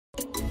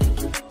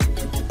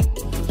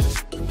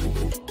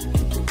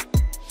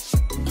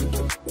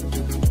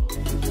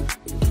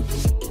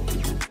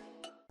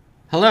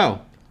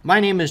Hello, my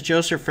name is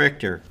Joseph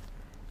Richter,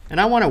 and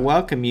I want to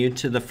welcome you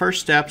to the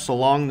first steps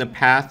along the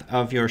path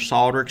of your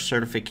SOLIDWORKS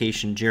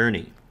certification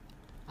journey.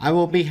 I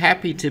will be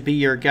happy to be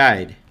your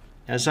guide,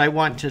 as I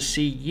want to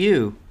see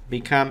you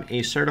become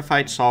a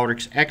certified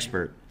SOLIDWORKS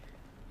expert,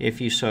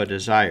 if you so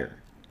desire.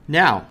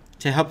 Now,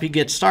 to help you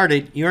get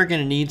started, you're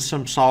going to need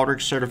some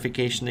SOLIDWORKS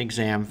Certification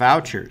Exam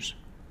Vouchers.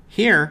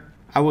 Here,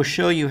 I will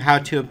show you how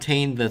to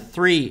obtain the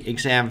 3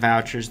 exam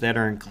vouchers that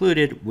are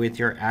included with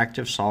your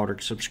active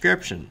SOLIDWORKS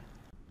subscription.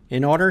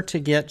 In order to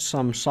get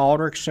some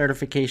SOLIDWORKS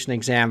Certification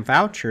Exam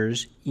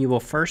Vouchers, you will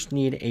first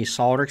need a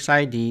SOLIDWORKS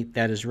ID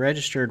that is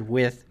registered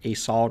with a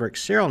SOLIDWORKS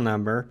serial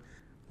number,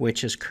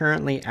 which is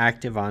currently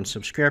active on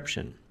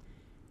subscription.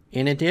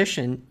 In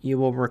addition, you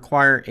will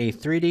require a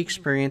 3D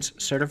Experience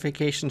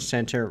Certification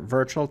Center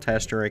virtual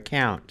tester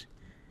account.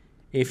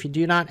 If you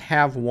do not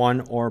have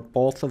one or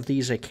both of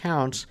these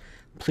accounts,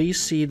 please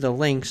see the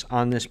links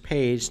on this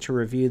page to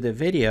review the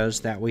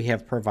videos that we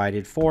have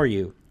provided for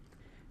you.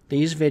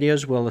 These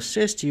videos will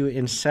assist you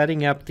in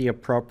setting up the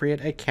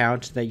appropriate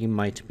account that you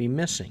might be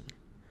missing.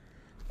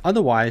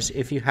 Otherwise,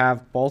 if you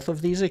have both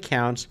of these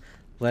accounts,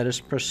 let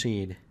us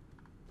proceed.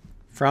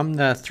 From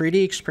the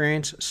 3D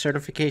Experience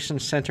Certification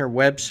Center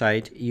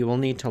website, you will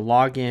need to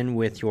log in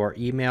with your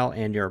email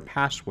and your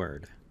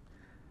password.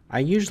 I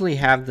usually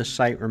have the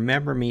site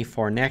remember me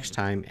for next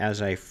time,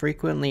 as I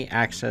frequently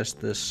access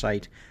this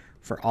site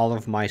for all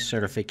of my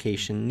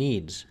certification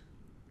needs.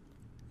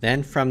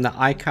 Then from the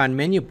icon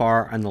menu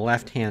bar on the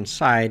left-hand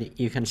side,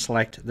 you can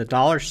select the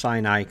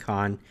 $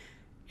 icon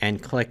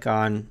and click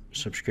on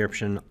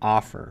Subscription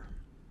Offer.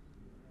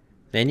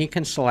 Then you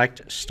can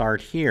select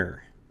Start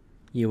Here.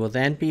 You will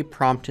then be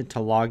prompted to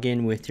log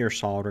in with your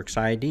SOLIDWORKS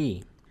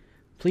ID.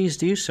 Please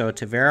do so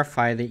to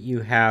verify that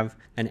you have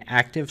an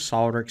active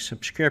SOLIDWORKS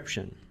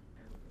subscription.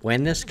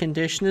 When this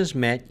condition is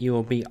met, you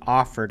will be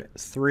offered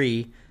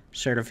 3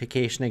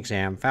 certification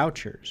exam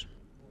vouchers,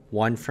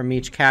 1 from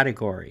each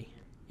category.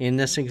 In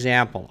this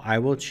example, I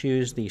will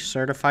choose the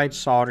Certified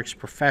SOLIDWORKS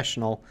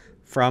Professional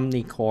from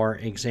the Core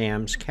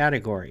Exams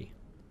category.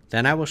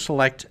 Then I will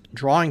select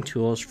Drawing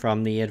Tools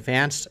from the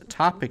Advanced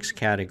Topics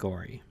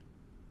category.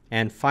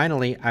 And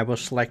finally, I will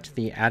select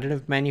the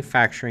Additive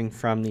Manufacturing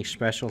from the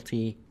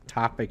Specialty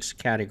Topics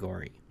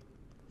category.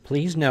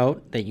 Please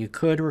note that you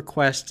could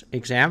request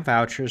exam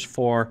vouchers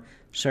for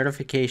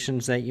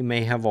certifications that you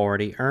may have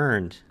already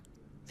earned.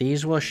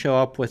 These will show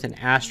up with an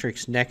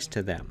asterisk next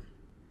to them.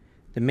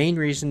 The main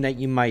reason that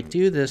you might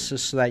do this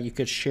is so that you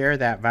could share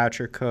that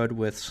voucher code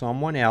with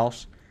someone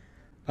else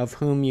of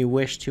whom you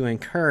wish to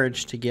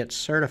encourage to get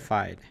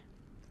certified.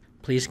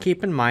 Please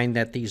keep in mind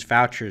that these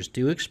vouchers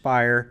do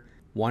expire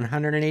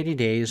 180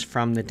 days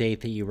from the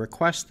date that you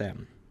request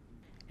them.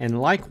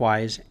 And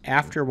likewise,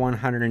 after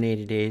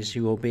 180 days,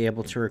 you will be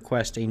able to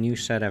request a new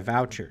set of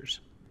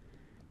vouchers.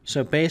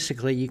 So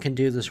basically, you can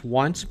do this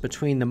once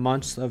between the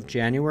months of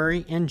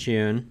January and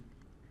June,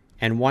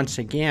 and once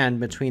again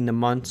between the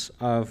months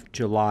of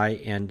July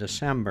and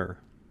December.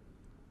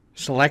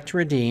 Select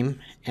Redeem,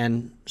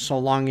 and so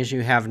long as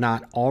you have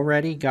not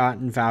already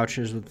gotten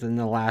vouchers within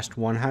the last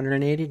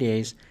 180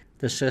 days,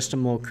 the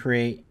system will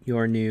create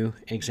your new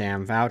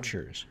exam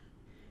vouchers.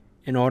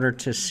 In order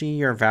to see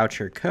your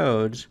voucher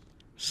codes,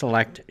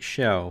 select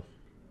Show.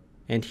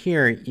 And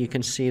here you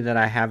can see that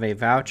I have a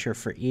voucher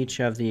for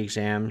each of the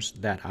exams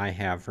that I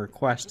have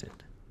requested.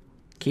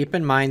 Keep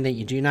in mind that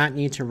you do not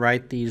need to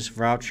write these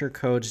voucher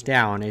codes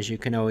down, as you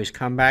can always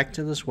come back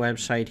to this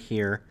website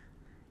here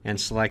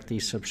and select the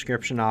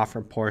subscription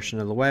offer portion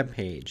of the web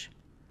page.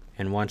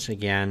 And once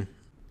again,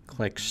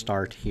 click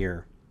Start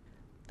Here.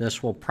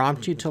 This will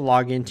prompt you to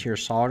log into your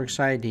SOLIDWORKS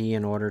ID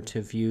in order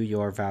to view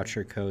your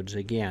voucher codes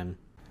again.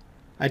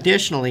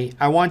 Additionally,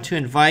 I want to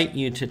invite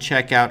you to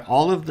check out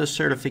all of the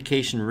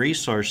certification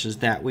resources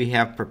that we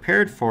have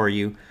prepared for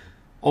you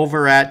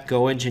over at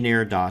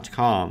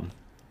GoEngineer.com.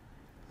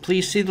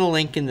 Please see the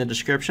link in the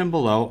description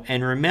below,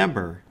 and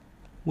remember,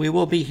 we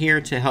will be here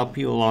to help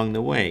you along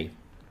the way.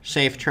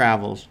 Safe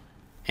travels,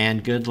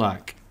 and good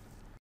luck.